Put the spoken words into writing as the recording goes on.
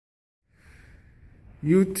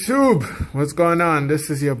YouTube, what's going on? This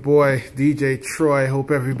is your boy DJ Troy. Hope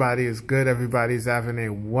everybody is good. Everybody's having a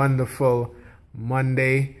wonderful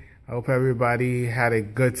Monday. I hope everybody had a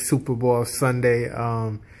good Super Bowl Sunday.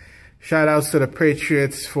 Shout outs to the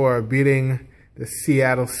Patriots for beating the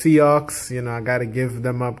Seattle Seahawks. You know, I gotta give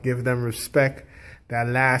them up, give them respect. That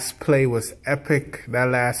last play was epic. That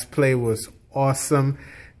last play was awesome.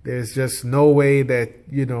 There's just no way that,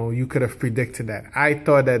 you could have predicted that. I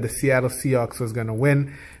thought that the Seattle Seahawks was going to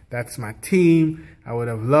win. That's my team. I would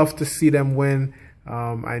have loved to see them win.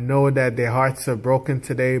 I know that their hearts are broken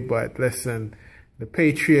today, but listen, the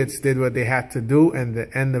Patriots did what they had to do, and at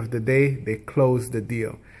the end of the day, they closed the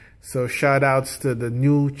deal. So shout outs to the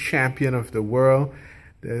new champion of the world,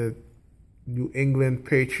 the New England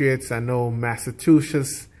Patriots. I know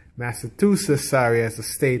Massachusetts, as a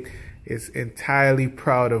state, is entirely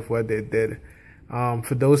proud of what they did.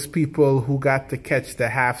 For those people who got to catch the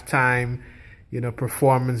halftime,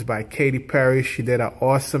 performance by Katy Perry, she did an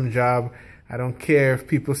awesome job. I don't care if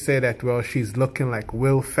people say that, well, she's looking like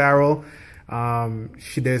Will Ferrell.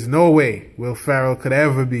 There's no way Will Ferrell could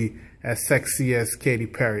ever be as sexy as Katy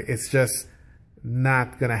Perry. It's just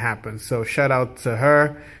not gonna happen. So shout out to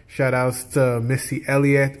her. Shout outs to Missy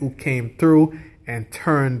Elliott, who came through and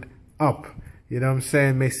turned up. You know what I'm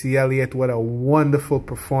saying? Missy Elliott, what a wonderful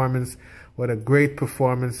performance. What a great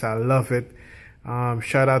performance. I love it.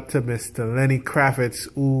 Shout out to Mr. Lenny Kravitz,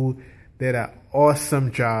 who did an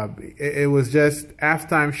awesome job. It was just,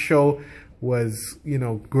 halftime show was,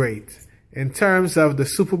 great. In terms of the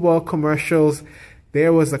Super Bowl commercials,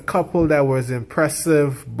 there was a couple that was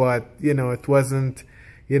impressive, but, it wasn't,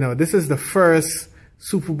 this is the first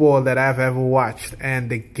Super Bowl that I've ever watched, and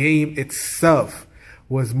the game itself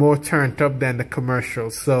was more turned up than the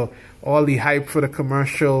commercial. So all the hype for the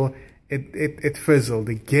commercial, it fizzled.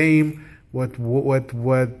 The game, what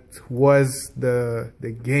was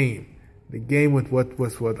the game? The game with what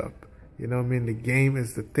was what up. You know what I mean? The game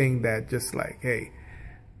is the thing that just like, hey,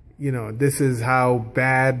 this is how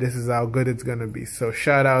bad, this is how good it's gonna be. So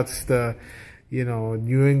shout outs to,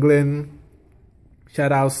 New England.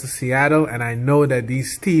 Shout outs to Seattle, and I know that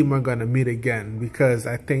these teams are going to meet again because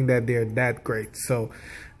I think that they're that great. So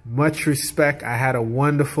much respect. I had a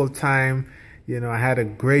wonderful time. I had a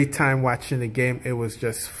great time watching the game. It was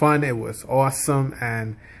just fun. It was awesome.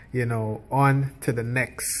 And, on to the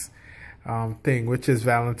next thing, which is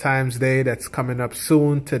Valentine's Day. That's coming up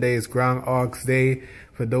soon. Today is Groundhog's Day.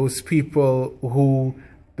 For those people who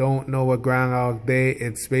don't know what Groundhog Day,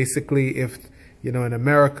 it's basically in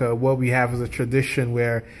America, what we have is a tradition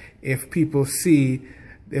where if people see,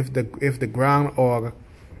 if the groundhog,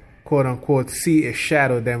 quote unquote, see a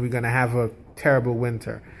shadow, then we're going to have a terrible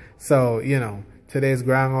winter. So, today's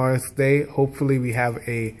Groundhog's Day. Hopefully we have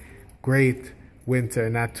a great winter,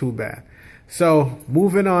 not too bad. So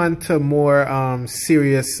moving on to more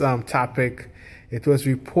serious topic. It was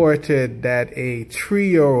reported that a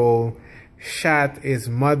 3-year-old shot his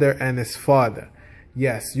mother and his father.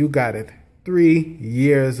 Yes, you got it. 3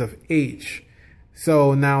 years of age.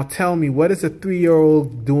 So now tell me, what is a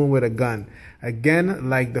 3-year-old doing with a gun? Again,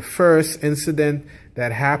 like the first incident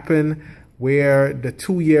that happened where the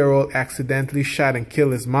 2-year-old accidentally shot and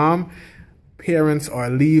killed his mom. Parents are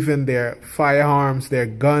leaving their firearms, their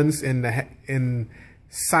guns in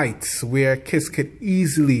sites where kids could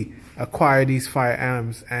easily acquire these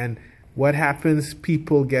firearms. And what happens?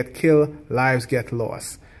 People get killed, lives get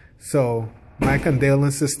lost. So my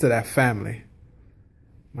condolences to that family.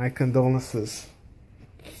 My condolences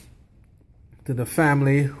to the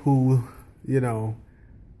family who,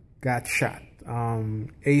 got shot.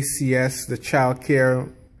 ACS, the child care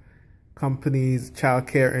company's child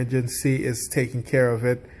care agency, is taking care of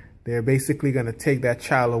it. They're basically going to take that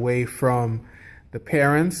child away from the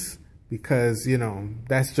parents because,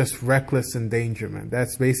 that's just reckless endangerment.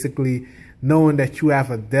 That's basically knowing that you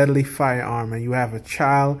have a deadly firearm and you have a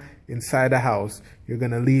child inside the house, you're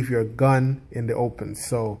going to leave your gun in the open.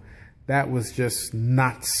 So that was just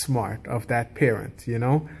not smart of that parent,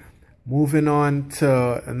 Moving on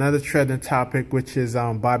to another trending topic, which is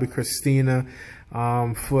Bobby Christina.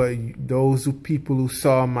 For those people who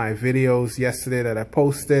saw my videos yesterday that I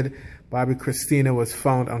posted, Bobby Christina was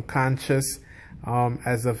found unconscious.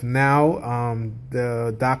 As of now,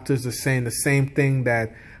 the doctors are saying the same thing,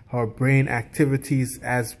 that her brain activities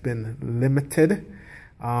has been limited.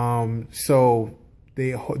 So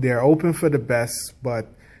they're open for the best, but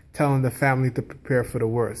telling the family to prepare for the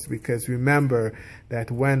worst. Because remember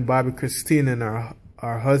that when Bobby Christina and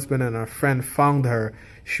our husband and our friend found her,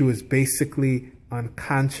 she was basically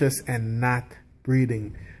unconscious and not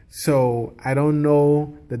breathing. So I don't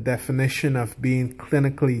know the definition of being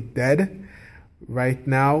clinically dead, right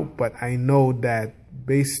now, but I know that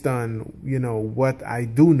based on, you know, what I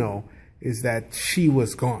do know is that she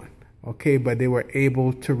was gone. Okay, but they were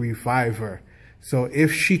able to revive her. So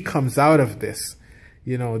if she comes out of this,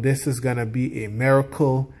 you know, this is going to be a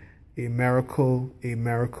miracle, a miracle, a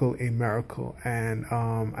miracle, a miracle. And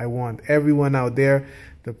I want everyone out there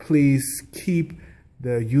to please keep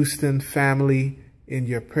the Houston family in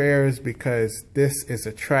your prayers, because this is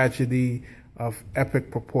a tragedy of epic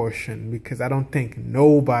proportion. Because I don't think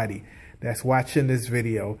nobody that's watching this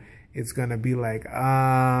video is going to be like,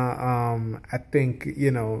 I think, you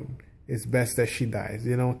know, it's best that she dies.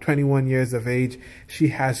 You know, 21 years of age, she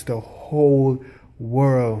has the whole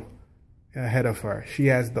world ahead of her. She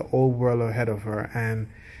has the whole world ahead of her. And,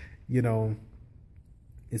 you know,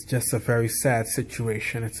 it's just a very sad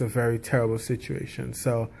situation. It's a very terrible situation.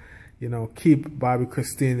 So, you know, keep Bobby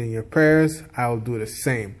Christine in your prayers. I'll do the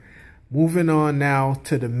same. Moving on now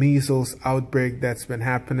to the measles outbreak that's been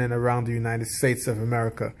happening around the United States of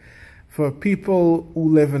America. For people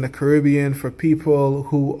who live in the Caribbean, for people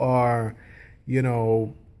who are, you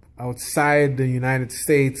know, outside the United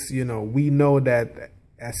States, you know, we know that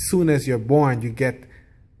as soon as you're born, you get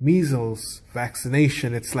measles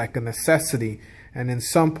vaccination. It's like a necessity. And in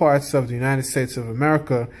some parts of the United States of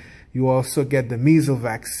America, you also get the measles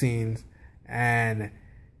vaccines and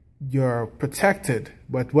you're protected.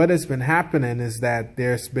 But what has been happening is that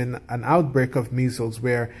there's been an outbreak of measles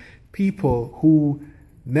where people who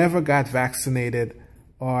never got vaccinated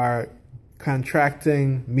are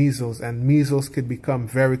contracting measles, and measles could become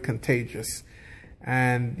very contagious.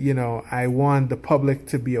 And, you know, I want the public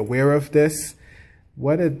to be aware of this.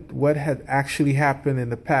 What had actually happened in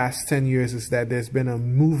the past 10 years is that there's been a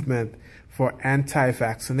movement for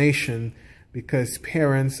anti-vaccination, because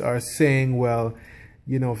parents are saying, well,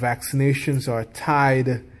 you know, vaccinations are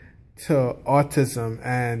tied to autism.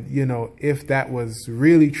 And, you know, if that was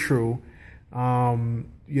really true,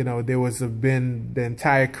 you know, there was been the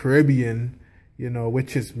entire Caribbean, you know,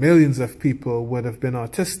 which is millions of people, would have been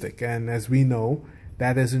autistic. And as we know,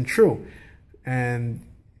 that isn't true. And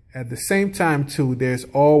at the same time, too, there's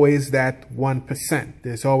always that 1%.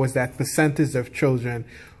 There's always that percentage of children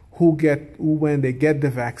who when they get the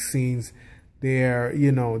vaccines, they're,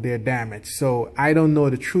 you know, they're damaged. So I don't know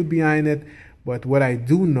the truth behind it, but what I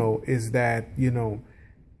do know is that, you know,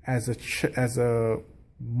 as a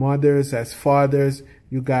mothers, as fathers,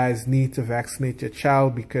 you guys need to vaccinate your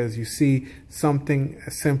child, because you see, something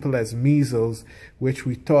as simple as measles, which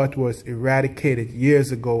we thought was eradicated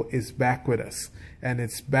years ago, is back with us. And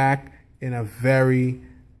it's back in a very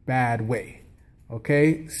bad way.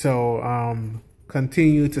 Okay, so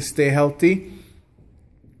continue to stay healthy.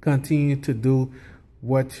 Continue to do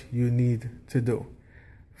what you need to do.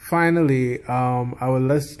 Finally, I would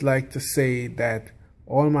just like to say that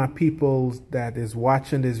all my people that is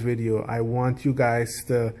watching this video, I want you guys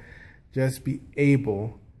to just be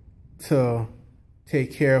able to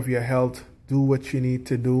take care of your health. Do what you need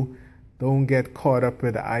to do. Don't get caught up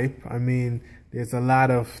with the hype. I mean, there's a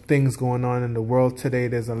lot of things going on in the world today.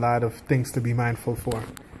 There's a lot of things to be mindful for.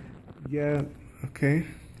 Yeah, okay.